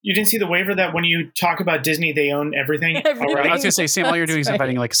You didn't see the waiver that when you talk about Disney, they own everything? Everything. Already? I was going to say, Sam, all you're doing is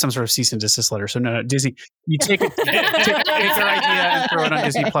inviting like some sort of cease and desist letter. So no, Disney, you take their idea and throw it on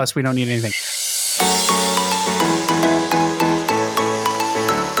Disney Plus. We don't need anything.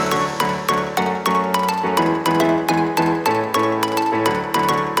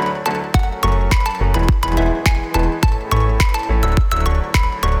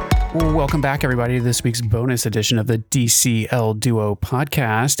 Welcome back, everybody, to this week's bonus edition of the DCL Duo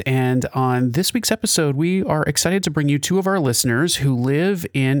podcast. And on this week's episode, we are excited to bring you two of our listeners who live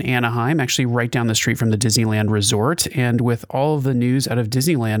in Anaheim, actually right down the street from the Disneyland Resort. And with all of the news out of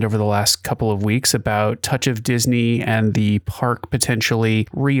Disneyland over the last couple of weeks about Touch of Disney and the park potentially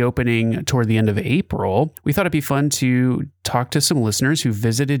reopening toward the end of April, we thought it'd be fun to talk to some listeners who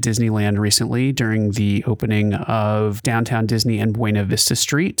visited Disneyland recently during the opening of Downtown Disney and Buena Vista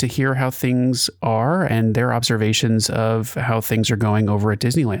Street to hear how things are and their observations of how things are going over at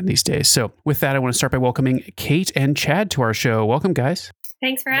Disneyland these days. So with that, I want to start by welcoming Kate and Chad to our show. Welcome, guys.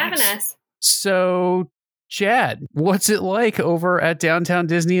 Thanks for having us. So, Chad, what's it like over at Downtown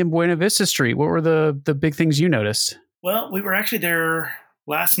Disney and Buena Vista Street? What were the big things you noticed? Well, we were actually there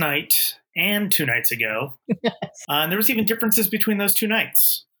last night and 2 nights ago. And there was even differences between those 2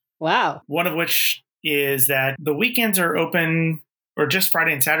 nights. Wow. One of which is that the weekends are open, or just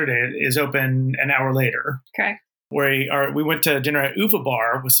Friday and Saturday is open an hour later. Correct. We went to dinner at Uva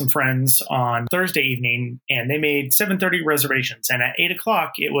Bar with some friends on Thursday evening, and they made 7:30 reservations. And at 8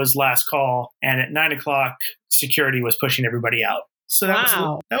 o'clock, it was last call. And at 9 o'clock, security was pushing everybody out. So that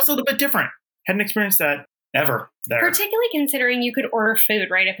was a little bit different. Hadn't experienced that ever there. Particularly considering you could order food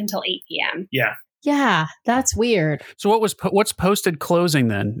right up until 8 p.m. Yeah. Yeah, that's weird. So what's posted closing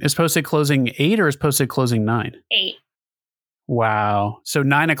then? Is posted closing 8 or is posted closing 9? 8. Wow. So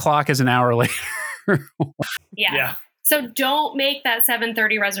 9 o'clock is an hour later. Yeah. So don't make that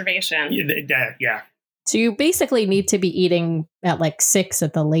 7:30 reservation. Yeah. So you basically need to be eating at like 6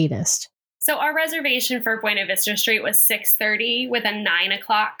 at the latest. So our reservation for Buena Vista Street was 6:30 with a 9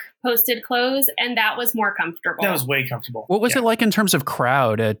 o'clock posted close, and that was more comfortable. That was way comfortable. What was it like in terms of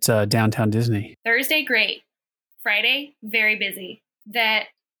crowd at Downtown Disney? Thursday, great. Friday, very busy. That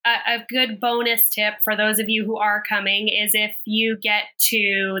a good bonus tip for those of you who are coming is if you get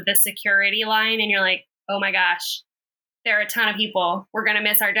to the security line and you're like, oh my gosh, there are a ton of people. We're going to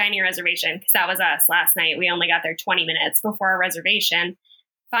miss our dining reservation, because that was us last night. We only got there 20 minutes before our reservation.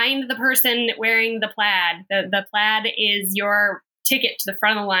 Find the person wearing the plaid. The plaid is your ticket to the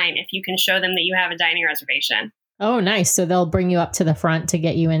front of the line if you can show them that you have a dining reservation. Oh, nice. So they'll bring you up to the front to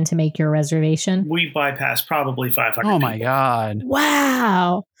get you in to make your reservation. We bypassed probably 500 Oh my people. God.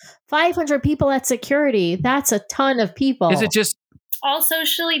 Wow. 500 people at security. That's a ton of people. Is it just... All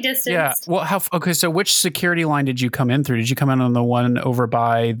socially distanced. Yeah. Well, okay. So which security line did you come in through? Did you come in on the one over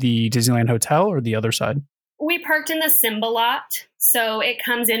by the Disneyland Hotel or the other side? We parked in the Simba lot, so it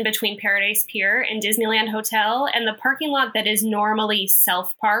comes in between Paradise Pier and Disneyland Hotel, and the parking lot that is normally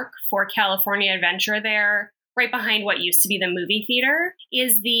self-park for California Adventure there, right behind what used to be the movie theater,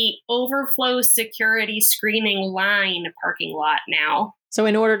 is the overflow security screening line parking lot now. So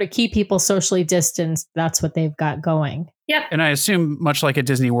in order to keep people socially distanced, that's what they've got going. Yep. And I assume, much like at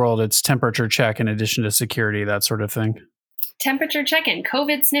Disney World, it's temperature check in addition to security, that sort of thing. Temperature check-in,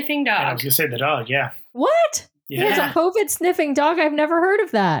 COVID sniffing Yeah, I dog. was going to say the dog, yeah. What? Yeah. There's a COVID sniffing dog? I've never heard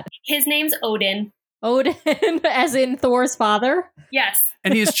of that. His name's Odin. Odin, as in Thor's father? Yes.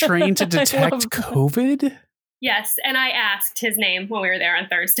 And he is trained to I love detect that. COVID? Yes. And I asked his name when we were there on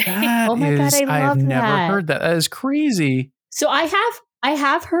Thursday. Oh my God, I love I've never that. heard that. That is crazy. So I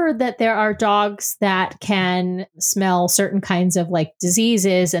have heard that there are dogs that can smell certain kinds of like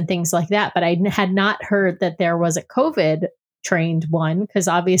diseases and things like that, but I had not heard that there was a COVID trained one, because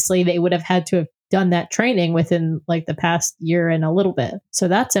obviously they would have had to have done that training within like the past year and a little bit. So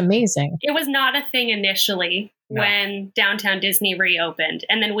that's amazing. It was not a thing initially when Downtown Disney reopened.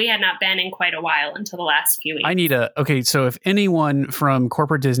 And then we had not been in quite a while until the last few weeks. Okay, so if anyone from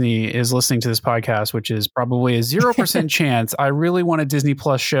corporate Disney is listening to this podcast, which is probably a 0% chance, I really want a Disney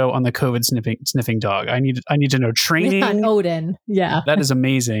Plus show on the COVID sniffing dog. I need to know training. On Odin. Yeah. That is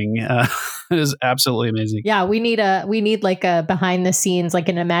amazing. It is absolutely amazing. Yeah, we need like a behind the scenes, like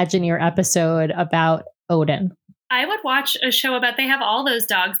an Imagineer episode about Odin. I would watch a show about, they have all those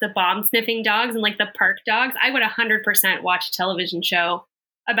dogs, the bomb sniffing dogs and like the park dogs. I would 100% watch a television show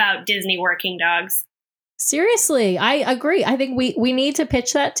about Disney working dogs. Seriously, I agree. I think we need to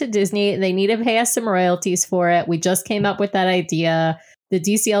pitch that to Disney. They need to pay us some royalties for it. We just came up with that idea. The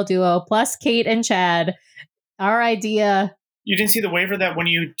DCL duo plus Kate and Chad. Our idea You didn't see the waiver that when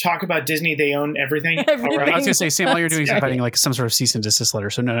you talk about Disney, they own everything. Everything. already? I was going to say, Sam, all you're doing is That's right. inviting like some sort of cease and desist letter.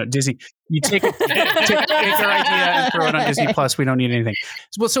 So no, Disney, you take their idea and throw it on Disney Plus. We don't need anything.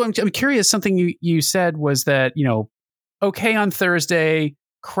 Well, so I'm curious. Something you said was that, okay on Thursday,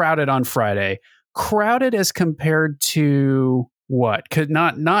 crowded on Friday. Crowded as compared to what?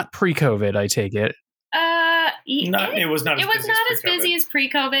 Not pre-COVID, I take it. It was not as busy as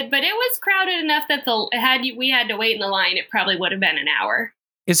pre-COVID, but it was crowded enough that we had to wait in the line, it probably would have been an hour.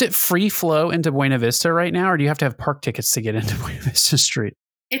 Is it free flow into Buena Vista right now, or do you have to have park tickets to get into Buena Vista Street?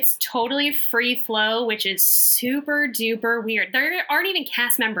 It's totally free flow, which is super duper weird. There aren't even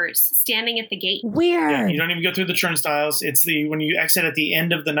cast members standing at the gate. Weird. Yeah, you don't even go through the turnstiles. It's when you exit at the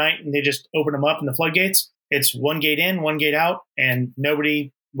end of the night and they just open them up in the floodgates. It's one gate in, one gate out, and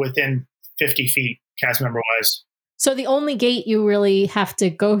nobody within 50 feet cast member wise. So the only gate you really have to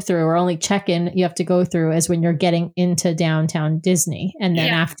go through, or only check-in you have to go through, is when you're getting into downtown Disney. And then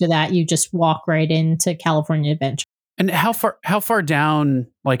after that, you just walk right into California Adventure. And how far down,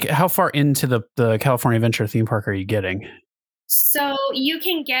 like how far into the California Adventure theme park are you getting? So you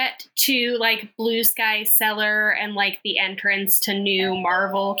can get to like Blue Sky Cellar and like the entrance to new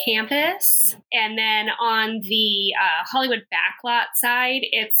Marvel campus. And then on the Hollywood backlot side,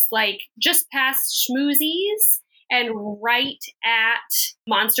 it's like just past Schmoozies and right at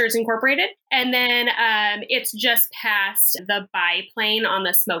Monsters Incorporated. And then it's just past the biplane on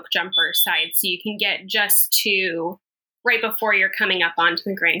the Smoke Jumper side. So you can get just to right before you're coming up onto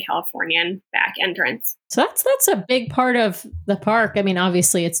the Grand Californian back entrance. So that's a big part of the park. I mean,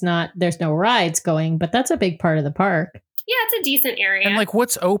 obviously there's no rides going, but that's a big part of the park. Yeah, it's a decent area. And like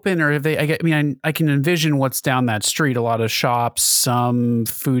what's open, or if I can envision what's down that street. A lot of shops, some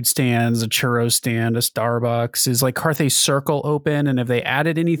food stands, a churro stand, a Starbucks. Is like Carthay Circle open? And have they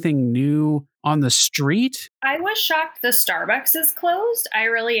added anything new on the street? I was shocked the Starbucks is closed. I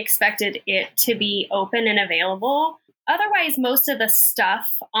really expected it to be open and available. Otherwise, most of the stuff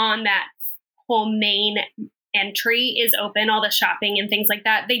on that whole main entry is open, all the shopping and things like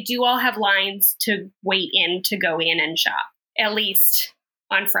that. They do all have lines to wait in to go in and shop, at least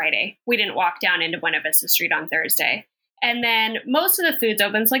on Friday. We didn't walk down into Buena Vista Street on Thursday. And then most of the food's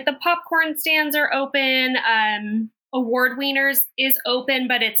open. So like the popcorn stands are open. Award Wieners is open,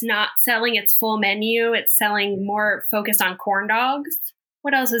 but it's not selling its full menu. It's selling more focused on corn dogs.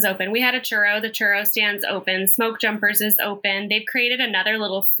 What else is open? We had a churro. The churro stand's open. Smoke Jumpers is open. They've created another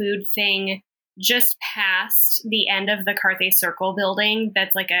little food thing just past the end of the Carthay Circle building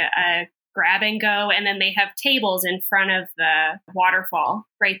that's like a grab and go. And then they have tables in front of the waterfall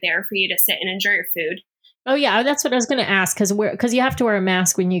right there for you to sit and enjoy your food. Oh, yeah, that's what I was going to ask, because you have to wear a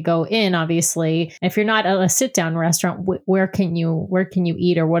mask when you go in, obviously. If you're not at a sit-down restaurant, where can you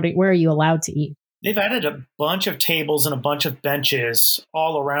eat, or where are you allowed to eat? They've added a bunch of tables and a bunch of benches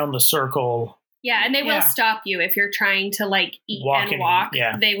all around the circle. Yeah, and they will stop you if you're trying to like eat and walk.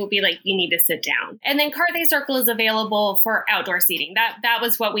 Yeah. They will be like, you need to sit down. And then Carthay Circle is available for outdoor seating. That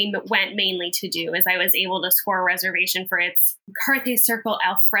was what we went mainly to do, is I was able to score a reservation for its Carthay Circle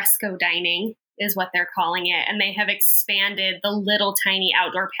Alfresco Dining is what they're calling it. And they have expanded the little tiny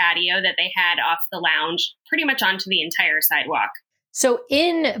outdoor patio that they had off the lounge pretty much onto the entire sidewalk. So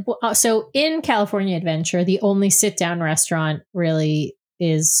in California Adventure, the only sit-down restaurant really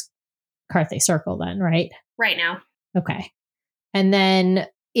is Carthay Circle then, right? Right now. Okay. And then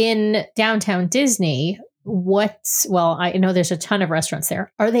in downtown Disney, I know there's a ton of restaurants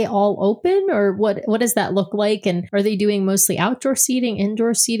there. Are they all open, or what does that look like? And are they doing mostly outdoor seating,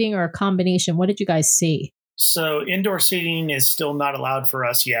 indoor seating, or a combination? What did you guys see? So indoor seating is still not allowed for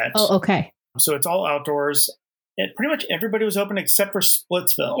us yet. Oh, okay. So it's all outdoors. Pretty much everybody was open except for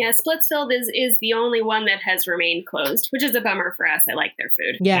Splitsville. Yeah, Splitsville is the only one that has remained closed, which is a bummer for us. I like their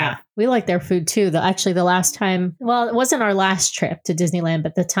food. Yeah, we like their food too. Actually, the last time, well, it wasn't our last trip to Disneyland,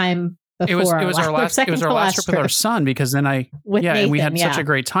 but the time before it was our last trip with our son, because then Nathan, and we had such a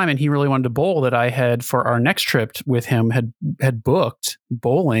great time, and he really wanted to bowl that I had for our next trip with him had booked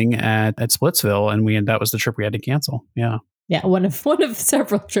bowling at Splitsville, and that was the trip we had to cancel. Yeah. Yeah, one of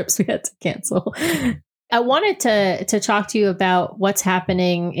several trips we had to cancel. I wanted to talk to you about what's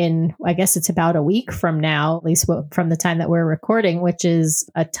happening in, I guess it's about a week from now, at least from the time that we're recording, which is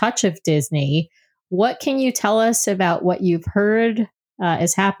A Touch of Disney. What can you tell us about what you've heard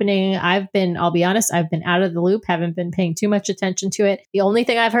is happening? I'll be honest, I've been out of the loop, haven't been paying too much attention to it. The only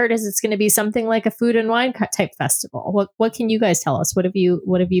thing I've heard is it's going to be something like a food and wine type festival. What can you guys tell us? What have you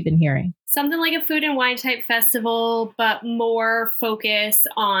been hearing? something like a food and wine type festival, but more focus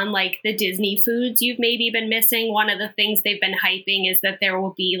on like the Disney foods you've maybe been missing. One of the things they've been hyping is that there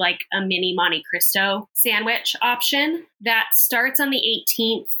will be like a mini Monte Cristo sandwich option that starts on the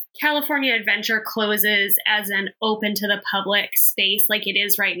 18th. California Adventure closes as an open to the public space like it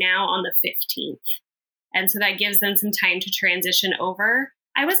is right now on the 15th. And so that gives them some time to transition over.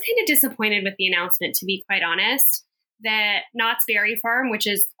 I was kind of disappointed with the announcement, to be quite honest, that Knott's Berry Farm, which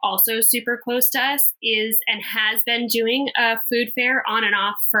is also super close to us, is and has been doing a food fair on and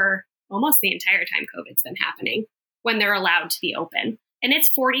off for almost the entire time COVID's been happening when they're allowed to be open. And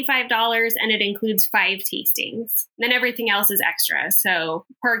it's $45 and it includes 5 tastings. Then everything else is extra. So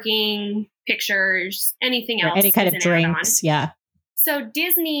parking, pictures, anything else. Any kind of drinks. Add-on. Yeah. So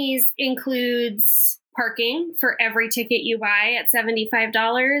Disney's includes parking for every ticket you buy at $75.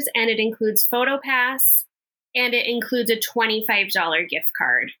 And it includes PhotoPass. And it includes a $25 gift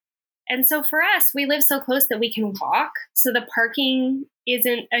card. And so for us, we live so close that we can walk. So the parking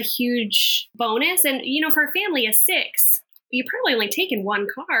isn't a huge bonus. And, you know, for a family of 6, you're probably only taking one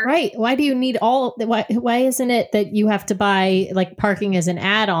car. Right. Why do you need why isn't it that you have to buy like parking as an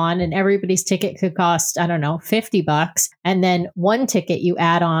add-on and everybody's ticket could cost, I don't know, $50 and then one ticket you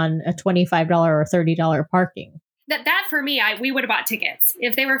add on a $25 or $30 parking? That for me, we would have bought tickets.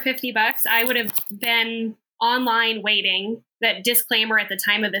 If they were $50, I would have been online waiting. That disclaimer at the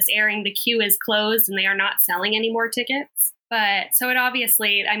time of this airing, the queue is closed and they are not selling any more tickets. But so it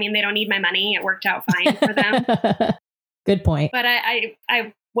obviously, I mean, they don't need my money. It worked out fine for them. Good point. But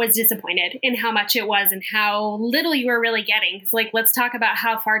I was disappointed in how much it was and how little you were really getting. Because like, let's talk about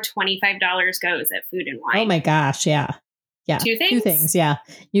how far $25 goes at Food and Wine. Oh my gosh. Yeah. Yeah. 2 things? 2 things. Yeah.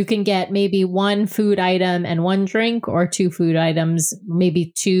 You can get maybe 1 food item and 1 drink, or 2 food items,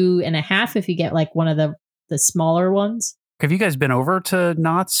 maybe 2.5 if you get like one of the smaller ones. Have you guys been over to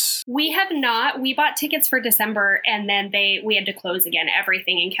Knott's? We have not. We bought tickets for December and then we had to close again.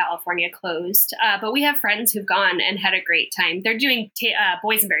 Everything in California closed. But we have friends who've gone and had a great time. They're doing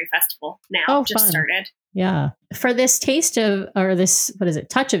Boysenberry Festival now. Just fun. Started. Yeah. For this taste of, or this, what is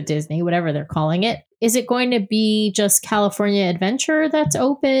it? Touch of Disney, whatever they're calling it. Is it going to be just California Adventure that's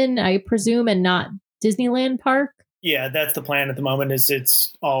open, I presume, and not Disneyland Park? Yeah, that's the plan at the moment. Is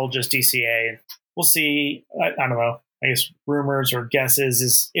it's all just DCA. We'll see. I don't know. I guess rumors or guesses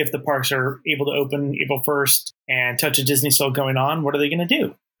is if the parks are able to open April 1st and Touch of Disney still going on, what are they going to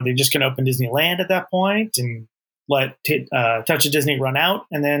do? Are they just going to open Disneyland at that point and let Touch of Disney run out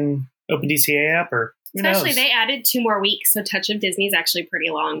and then open DCA up? Or especially they added 2 more weeks, so Touch of Disney is actually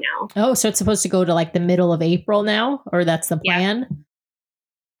pretty long now. Oh, so it's supposed to go to like the middle of April now, or that's the plan?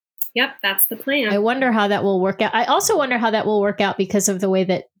 Yep, that's the plan. I wonder how that will work out. I also wonder how that will work out because of the way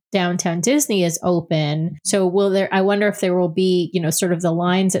that Downtown Disney is open. So I wonder if there will be, sort of the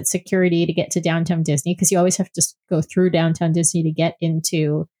lines at security to get to Downtown Disney, because you always have to go through Downtown Disney to get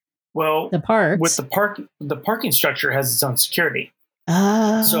into the parks. With the parking structure has its own security.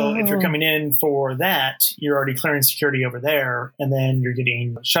 Oh. So if you're coming in for that, you're already clearing security over there, and then you're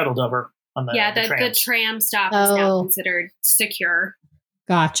getting shuttled over on the the tram stop is now considered secure.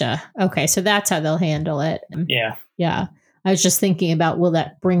 Gotcha. Okay, so that's how they'll handle it. Yeah. Yeah. I was just thinking about, will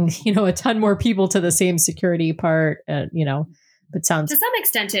that bring, a ton more people to the same security part, but sounds... To some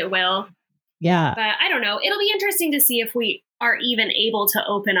extent it will. Yeah. But I don't know. It'll be interesting to see if we are even able to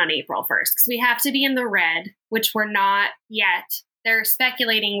open on April 1st, because we have to be in the red, which we're not yet. They're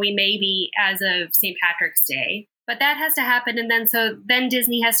speculating we may be as of St. Patrick's Day. But that has to happen. And then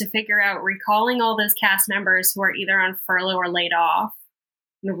Disney has to figure out recalling all those cast members who are either on furlough or laid off,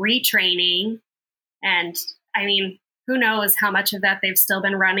 and retraining. And I mean, who knows how much of that they've still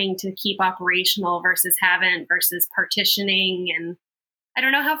been running to keep operational versus haven't, versus partitioning. And I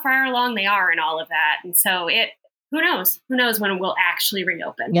don't know how far along they are in all of that. And so who knows? Who knows when we'll actually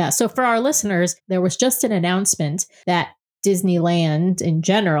reopen? Yeah. So for our listeners, there was just an announcement that Disneyland in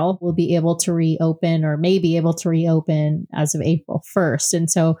general will be able to reopen, or may be able to reopen as of April 1st. And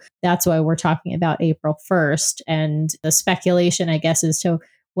so that's why we're talking about April 1st. And the speculation, I guess, is to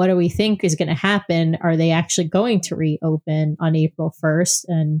what do we think is going to happen? Are they actually going to reopen on April 1st?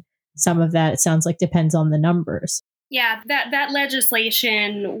 And some of that, it sounds like, depends on the numbers. Yeah, that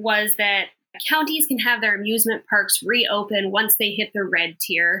legislation was that counties can have their amusement parks reopen once they hit the red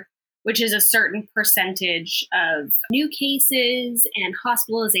tier, which is a certain percentage of new cases and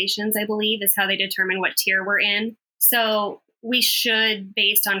hospitalizations, I believe, is how they determine what tier we're in. So we should,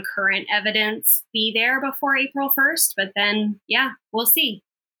 based on current evidence, be there before April 1st. But then, yeah, we'll see.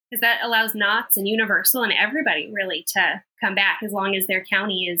 Because that allows Knott's and Universal and everybody really to come back as long as their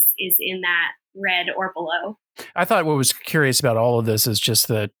county is in that red or below. I thought what was curious about all of this is just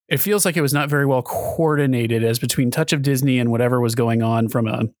that it feels like it was not very well coordinated as between Touch of Disney and whatever was going on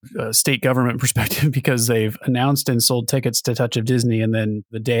from a state government perspective, because they've announced and sold tickets to Touch of Disney. And then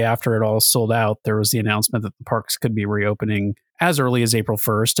the day after it all sold out, there was the announcement that the parks could be reopening as early as April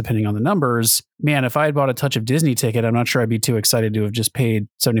 1st, depending on the numbers. Man, if I had bought a Touch of Disney ticket, I'm not sure I'd be too excited to have just paid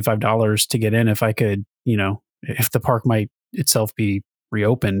 $75 to get in if I could, if the park might itself be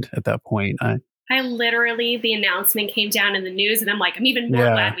reopened at that point. I literally, the announcement came down in the news and I'm like, I'm even more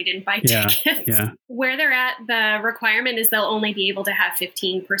glad we didn't buy tickets. Yeah. Where they're at, the requirement is they'll only be able to have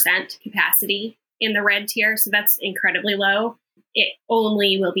 15% capacity in the red tier. So that's incredibly low. It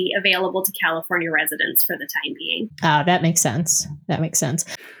only will be available to California residents for the time being. That makes sense.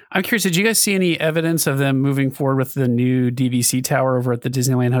 I'm curious, did you guys see any evidence of them moving forward with the new DVC tower over at the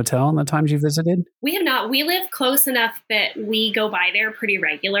Disneyland Hotel in the times you visited? We have not. We live close enough that we go by there pretty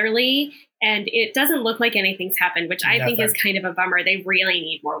regularly, and it doesn't look like anything's happened, which I think is kind of a bummer. They really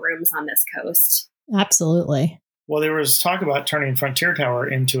need more rooms on this coast. Absolutely. Well, there was talk about turning Frontier Tower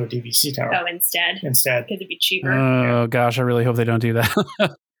into a DVC tower. Oh, instead. Because it'd be cheaper. Oh, gosh, I really hope they don't do that.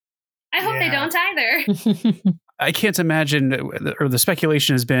 I hope they don't either. I can't imagine, or the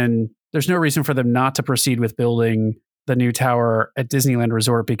speculation has been, there's no reason for them not to proceed with building the new tower at Disneyland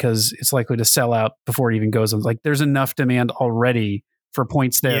Resort because it's likely to sell out before it even goes. Like, there's enough demand already for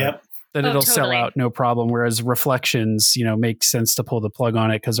points there that it'll sell out no problem. Whereas Reflections, makes sense to pull the plug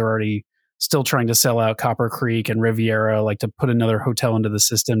on it because they're already still trying to sell out Copper Creek and Riviera, like to put another hotel into the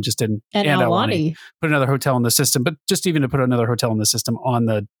system, and Aulani, put another hotel in the system, but just even to put another hotel in the system on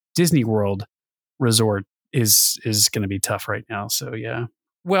the Disney World Resort is going to be tough right now. So yeah.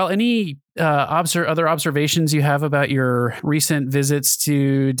 Well, any other observations you have about your recent visits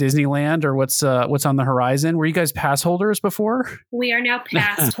to Disneyland, or what's on the horizon? Were you guys pass holders before? We are now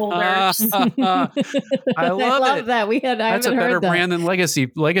pass holders. I love that. That's a better brand than legacy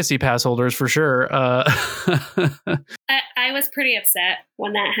pass holders for sure. I was pretty upset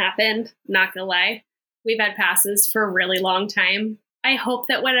when that happened. Not gonna lie, we've had passes for a really long time. I hope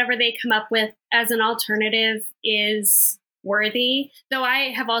that whatever they come up with as an alternative is worthy. Though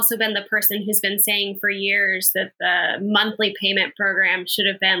I have also been the person who's been saying for years that the monthly payment program should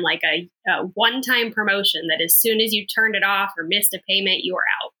have been like a one-time promotion that as soon as you turned it off or missed a payment, you were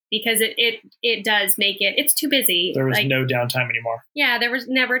out. Because it does make it's too busy. There was no downtime anymore. Yeah, there was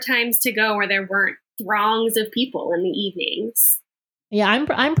never times to go where there weren't throngs of people in the evenings. Yeah,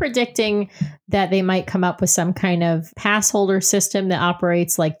 I'm predicting that they might come up with some kind of pass holder system that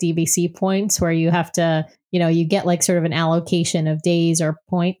operates like DVC points, where you have to, you get like sort of an allocation of days or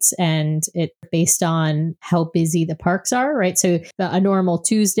points, and it's based on how busy the parks are, right? So a normal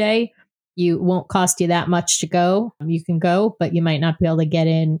Tuesday, you won't cost you that much to go. You can go, but you might not be able to get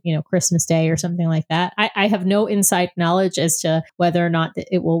in, Christmas Day or something like that. I have no inside knowledge as to whether or not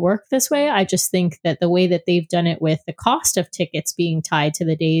it will work this way. I just think that the way that they've done it with the cost of tickets being tied to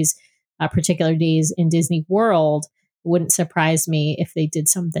the days, particular days in Disney World, wouldn't surprise me if they did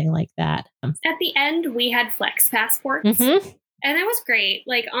something like that. At the end, we had Flex passports. Mm-hmm. And that was great.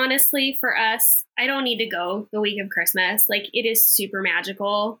 Like, honestly, for us, I don't need to go the week of Christmas. Like, it is super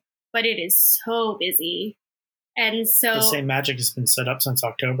magical. But it is so busy. And so the same magic has been set up since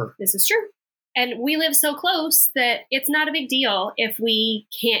October. This is true. And we live so close that it's not a big deal if we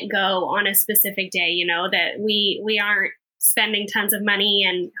can't go on a specific day, that we aren't spending tons of money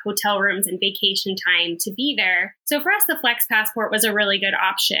and hotel rooms and vacation time to be there. So for us, the Flex Passport was a really good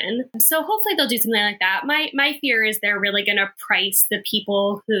option. So hopefully they'll do something like that. My fear is they're really going to price the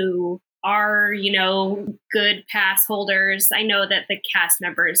people who are, good pass holders. I know that the cast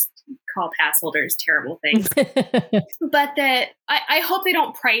members call pass holders terrible things, but that I hope they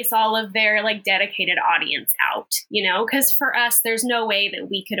don't price all of their like dedicated audience out, because for us, there's no way that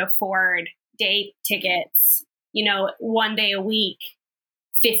we could afford day tickets, one day a week,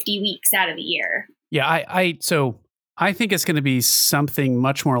 50 weeks out of the year. Yeah. I think it's going to be something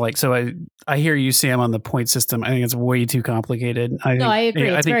much more like, so I hear you, Sam, on the point system. I think it's way too complicated. I agree.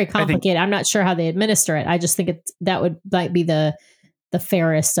 It's very complicated. I'm not sure how they administer it. I just think that might be the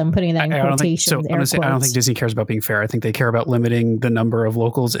fairest. I'm putting that in quotations. I don't think Disney cares about being fair. I think they care about limiting the number of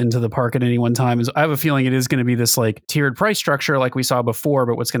locals into the park at any one time. I have a feeling it is going to be this like tiered price structure like we saw before,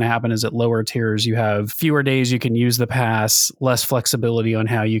 but what's going to happen is at lower tiers, you have fewer days you can use the pass, less flexibility on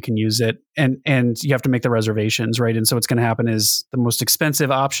how you can use it. And you have to make the reservations, right? And so what's going to happen is the most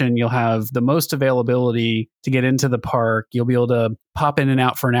expensive option, you'll have the most availability to get into the park. You'll be able to pop in and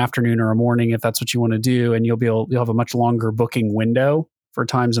out for an afternoon or a morning if that's what you want to do. And you'll have a much longer booking window for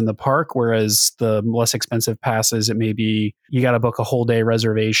times in the park. Whereas the less expensive passes, it may be, you got to book a whole day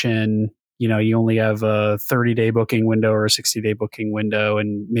reservation. you only have a 30-day booking window or a 60-day booking window,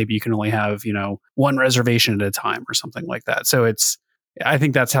 and maybe you can only have, one reservation at a time or something like that. So I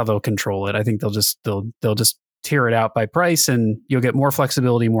think that's how they'll control it. I think they'll just tier it out by price, and you'll get more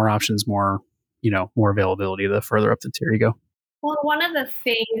flexibility, more options, more availability the further up the tier you go. Well, one of the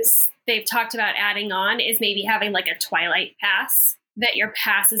things they've talked about adding on is maybe having like a twilight pass, that your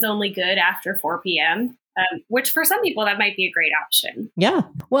pass is only good after 4 p.m., which for some people that might be a great option. Yeah.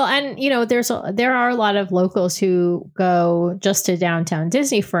 Well, and there are a lot of locals who go just to downtown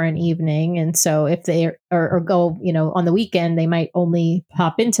Disney for an evening, and so if they or go, on the weekend, they might only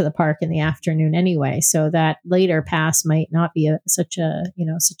pop into the park in the afternoon anyway. So that later pass might not be such a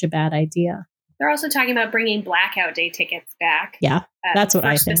bad idea. They're also talking about bringing blackout day tickets back. Yeah, that's what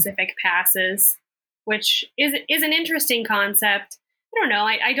I think. Specific passes, which is an interesting concept. I don't know.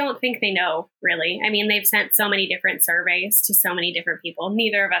 I don't think they know, really. I mean, they've sent so many different surveys to so many different people.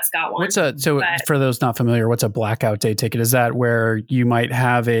 Neither of us got one. For those not familiar, what's a blackout day ticket? Is that where you might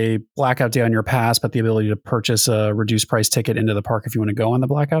have a blackout day on your pass, but the ability to purchase a reduced price ticket into the park if you want to go on the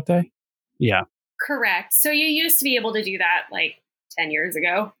blackout day? Yeah. Correct. So you used to be able to do that like 10 years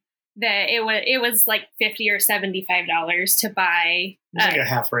ago. That it was like $50 or $75 to buy. It's like a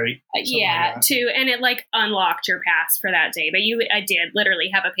half rate. And it like unlocked your pass for that day. But I did literally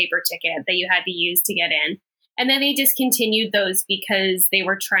have a paper ticket that you had to use to get in. And then they discontinued those because they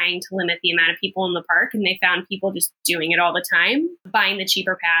were trying to limit the amount of people in the park, and they found people just doing it all the time, buying the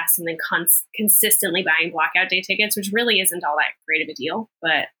cheaper pass and then consistently buying blackout day tickets, which really isn't all that great of a deal.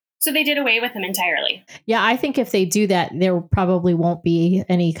 But so they did away with them entirely. Yeah, I think if they do that, there probably won't be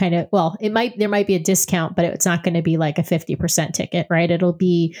any kind of, there might be a discount, but it's not going to be like a 50% ticket, right? It'll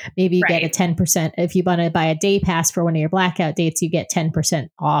be maybe you get a 10%. If you want to buy a day pass for one of your blackout dates, you get 10%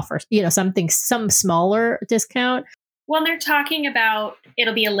 off or, some smaller discount. Well, they're talking about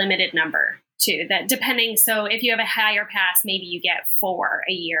it'll be a limited number too, that depending. So if you have a higher pass, maybe you get 4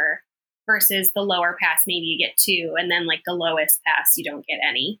 a year versus the lower pass, maybe you get 2. And then like the lowest pass, you don't get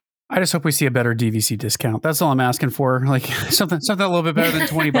any. I just hope we see a better DVC discount. That's all I'm asking for. Like something a little bit better than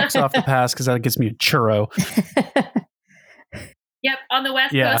 $20 off the pass, because that gets me a churro. Yep, on the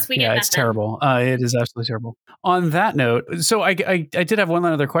West Coast, we get nothing. It's terrible. It is absolutely terrible. On that note, so I did have one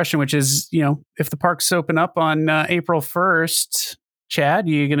other question, which is, if the parks open up on April 1st, Chad,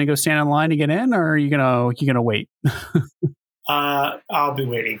 you going to go stand in line to get in, or are you going to wait? I'll be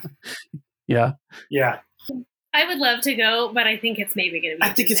waiting. Yeah. Yeah. I would love to go, but I think it's maybe going to be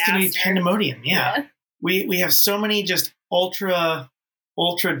I think it's going to be pandemonium. Yeah. We have so many just ultra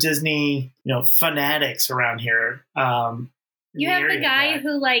Disney, fanatics around here. You have the guy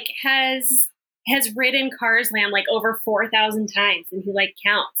who has ridden Cars Land like over 4,000 times, and he like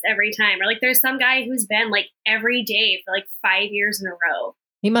counts every time. Or like there's some guy who's been like every day for like 5 years in a row.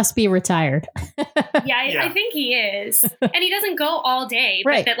 He must be retired. I think he is. And he doesn't go all day,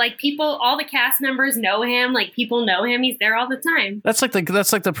 right. But that like people, all the cast members know him, like people know him. He's there all the time. That's like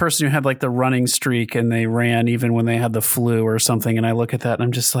the person who had like the running streak and they ran even when they had the flu or something. And I look at that and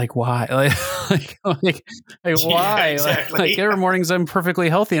I'm just like, why? Like why? Yeah, exactly. Like every mornings I'm perfectly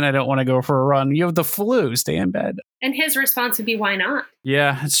healthy and I don't want to go for a run. You have the flu, stay in bed. And his response would be, why not?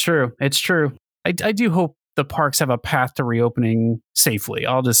 Yeah, it's true. It's true. I do hope the parks have a path to reopening safely.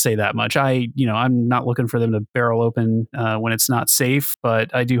 I'll just say that much. I'm not looking for them to barrel open when it's not safe,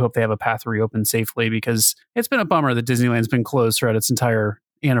 but I do hope they have a path to reopen safely, because it's been a bummer that Disneyland's been closed throughout its entire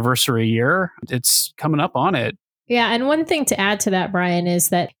anniversary year. It's coming up on it. Yeah. And one thing to add to that, Brian, is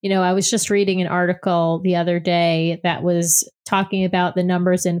that, I was just reading an article the other day that was talking about the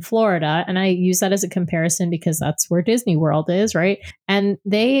numbers in Florida. And I use that as a comparison because that's where Disney World is, right? And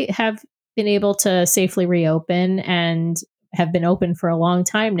they have been able to safely reopen and have been open for a long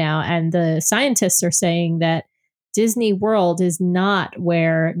time now. And the scientists are saying that Disney World is not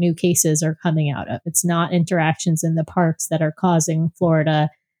where new cases are coming out of. It's not interactions in the parks that are causing Florida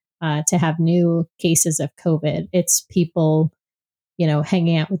to have new cases of COVID. It's people,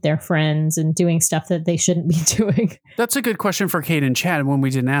 hanging out with their friends and doing stuff that they shouldn't be doing. That's a good question for Kate and Chad, when we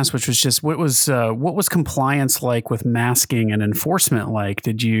didn't ask, which was just what was compliance like with masking and enforcement like?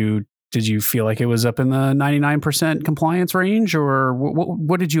 Did you feel like it was up in the 99% compliance range, or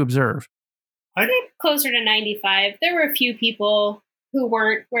what did you observe? I think closer to 95. There were a few people who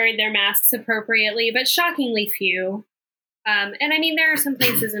weren't wearing their masks appropriately, but shockingly few. And I mean, there are some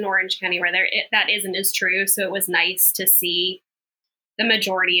places in Orange County where that isn't as true. So it was nice to see the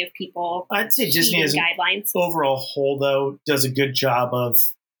majority of people. I'd say Disney as guidelines. Overall whole, though, does a good job of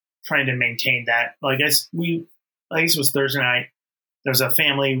trying to maintain that. I guess it was Thursday night. There was a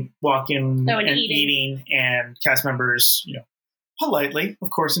family walking and eating, and cast members, politely, of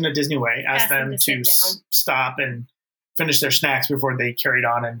course, in a Disney way, asked them to stop and finish their snacks before they carried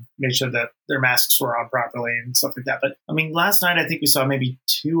on and made sure that their masks were on properly and stuff like that. But I mean, last night, I think we saw maybe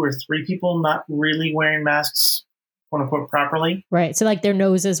 2 or 3 people not really wearing masks, quote unquote, properly. Right. So like their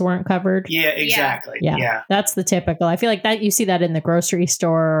noses weren't covered. Yeah, exactly. Yeah. That's the typical. I feel like that you see that in the grocery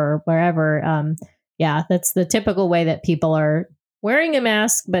store or wherever. Yeah, that's the typical way that people are wearing a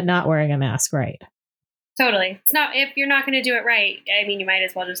mask, but not wearing a mask right. Totally. It's not, if you're not going to do it right, I mean, you might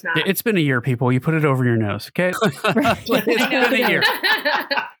as well just not. It's been a year, people. You put it over your nose, okay? It's been a year.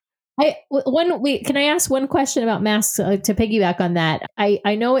 Can I ask one question about masks to piggyback on that?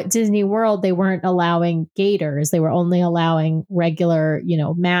 I know at Disney World they weren't allowing gaiters; they were only allowing regular,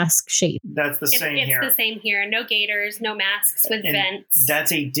 mask shape. That's the same here. It's the same here. No gaiters, no masks with vents.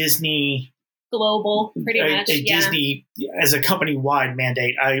 That's a Disney global, pretty much. Disney as a company-wide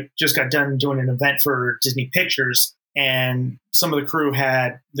mandate. I just got done doing an event for Disney Pictures, and some of the crew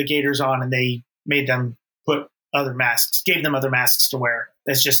had the gaiters on, and they made them put other masks, gave them other masks to wear.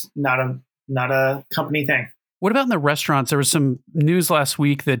 That's just not a company thing. What about in the restaurants? There was some news last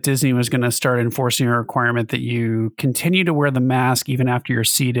week that Disney was going to start enforcing a requirement that you continue to wear the mask even after you're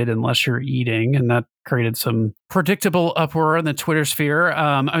seated unless you're eating. And that created some predictable uproar in the Twitter sphere.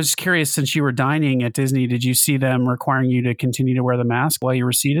 I was curious, since you were dining at Disney, did you see them requiring you to continue to wear the mask while you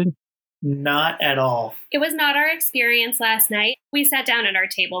were seated? Not at all. It was not our experience last night. We sat down at our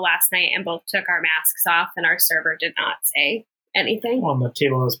table last night and both took our masks off, and our server did not say anything. On the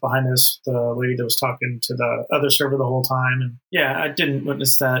table that was behind us, the lady that was talking to the other server the whole time. And yeah, I didn't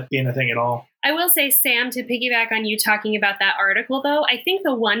witness that being a thing at all. I will say, Sam, to piggyback on you talking about that article, though, I think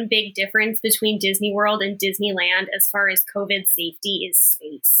the one big difference between Disney World and Disneyland as far as COVID safety is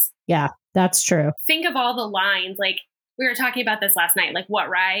space. Yeah, that's true. Think of all the lines. Like, we were talking about this last night, like what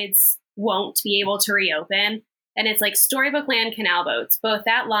rides won't be able to reopen. And it's like Storybook Land canal boats. Both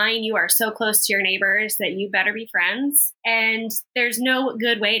that line, you are so close to your neighbors that you better be friends. And there's no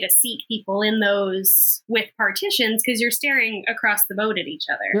good way to seat people in those with partitions because you're staring across the boat at each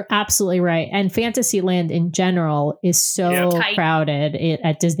other. You're absolutely right. And Fantasyland in general is so crowded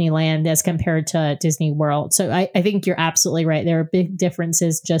at Disneyland as compared to Disney World. So I think you're absolutely right. There are big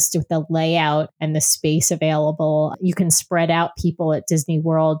differences just with the layout and the space available. You can spread out people at Disney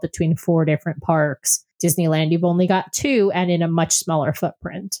World between 4 different parks. Disneyland, you've only got 2 and in a much smaller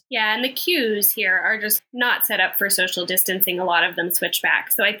footprint. Yeah, and the queues here are just not set up for social distancing. A lot of them switch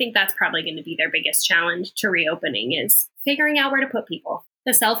back. So I think that's probably going to be their biggest challenge to reopening is figuring out where to put people.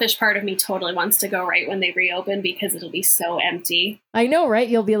 The selfish part of me totally wants to go right when they reopen because it'll be so empty. I know, right?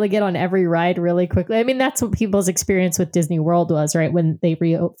 You'll be able to get on every ride really quickly. I mean, that's what people's experience with Disney World was, right? When they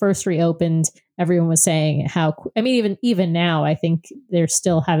first reopened, everyone was saying how, I mean, even now, I think they're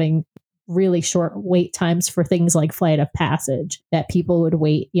still having really short wait times for things like Flight of Passage that people would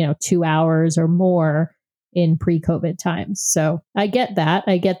wait, 2 hours or more in pre-COVID times. So I get that.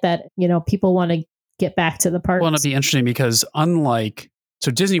 People want to get back to the parks. Well, it'd be interesting because so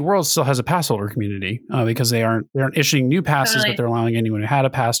Disney World still has a pass holder community because they aren't issuing new passes, but they're allowing anyone who had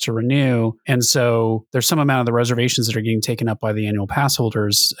a pass to renew. And so there's some amount of the reservations that are getting taken up by the annual pass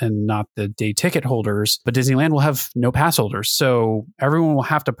holders and not the day ticket holders. But Disneyland will have no pass holders. So everyone will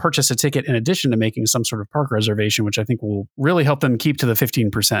have to purchase a ticket in addition to making some sort of park reservation, which I think will really help them keep to the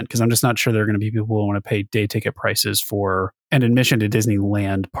 15%, because I'm just not sure there are going to be people who want to pay day ticket prices for an admission to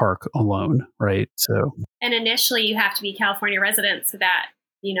Disneyland Park alone, right? So, and initially you have to be California resident, so that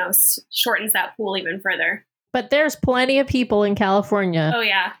shortens that pool even further. But there's plenty of people in California,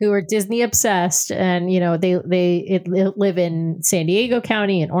 who are Disney obsessed, and they live in San Diego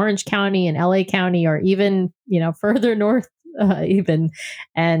County and Orange County and LA County, or even further north.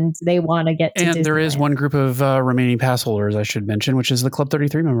 And they want to get to and Disneyland. There is one group of remaining pass holders I should mention, which is the Club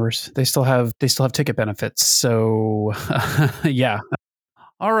 33 members. They still have ticket benefits. So yeah.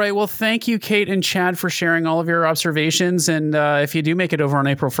 All right. Well, thank you, Kate and Chad, for sharing all of your observations. And if you do make it over on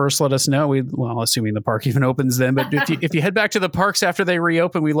April 1st, let us know. Assuming the park even opens then. But if you head back to the parks after they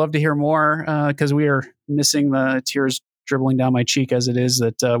reopen, we'd love to hear more because we are missing the tears dribbling down my cheek as it is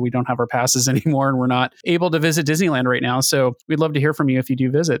that we don't have our passes anymore and we're not able to visit Disneyland right now. So we'd love to hear from you if you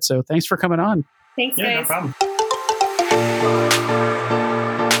do visit. So thanks for coming on. Thanks, guys. No problem.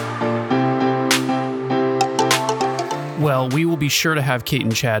 Well, we will be sure to have Kate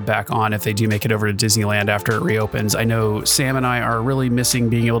and Chad back on if they do make it over to Disneyland after it reopens. I know Sam and I are really missing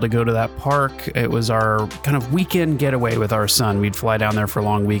being able to go to that park. It was our kind of weekend getaway with our son. We'd fly down there for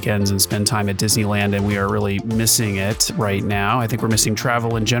long weekends and spend time at Disneyland, and we are really missing it right now. I think we're missing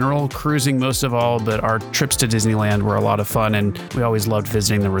travel in general, cruising most of all, but our trips to Disneyland were a lot of fun, and we always loved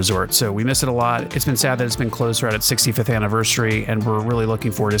visiting the resort. So we miss it a lot. It's been sad that it's been closed right at its 65th anniversary, and we're really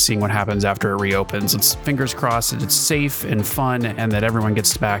looking forward to seeing what happens after it reopens. It's fingers crossed that it's safe and fun and that everyone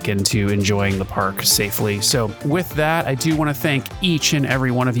gets back into enjoying the park safely. So with that, I do want to thank each and every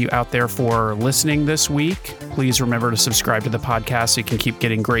one of you out there for listening this week. Please remember to subscribe to the podcast so you can keep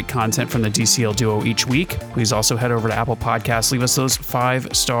getting great content from the DCL Duo each week. Please also head over to Apple Podcasts. Leave us those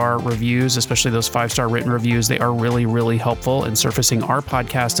 5-star reviews, especially those 5-star written reviews. They are really, really helpful in surfacing our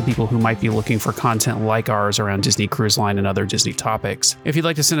podcast to people who might be looking for content like ours around Disney Cruise Line and other Disney topics. If you'd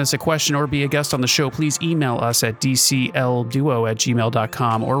like to send us a question or be a guest on the show, please email us at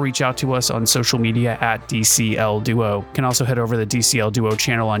dclduo@gmail.com or reach out to us on social media at DCL Duo. You can also head over to the DCL Duo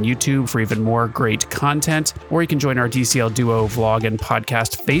channel on YouTube for even more great content, or you can join our DCL Duo vlog and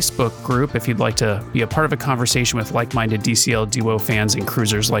podcast Facebook group if you'd like to be a part of a conversation with like-minded DCL Duo fans and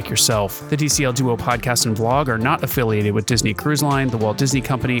cruisers like yourself. The DCL Duo podcast and vlog are not affiliated with Disney Cruise Line, the Walt Disney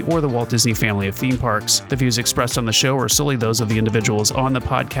Company, or the Walt Disney family of theme parks. The views expressed on the show are solely those of the individuals on the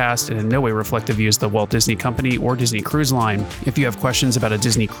podcast and in no way reflect the views of the Walt Disney Company or Disney Cruise Line. If you have questions about a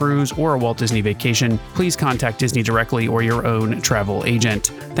Disney cruise or a Walt Disney vacation, please contact Disney directly or your own travel agent.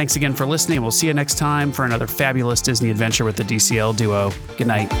 Thanks again for listening, and we'll see you next time for another fabulous Disney adventure with the DCL Duo. Good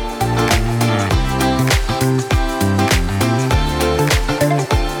night.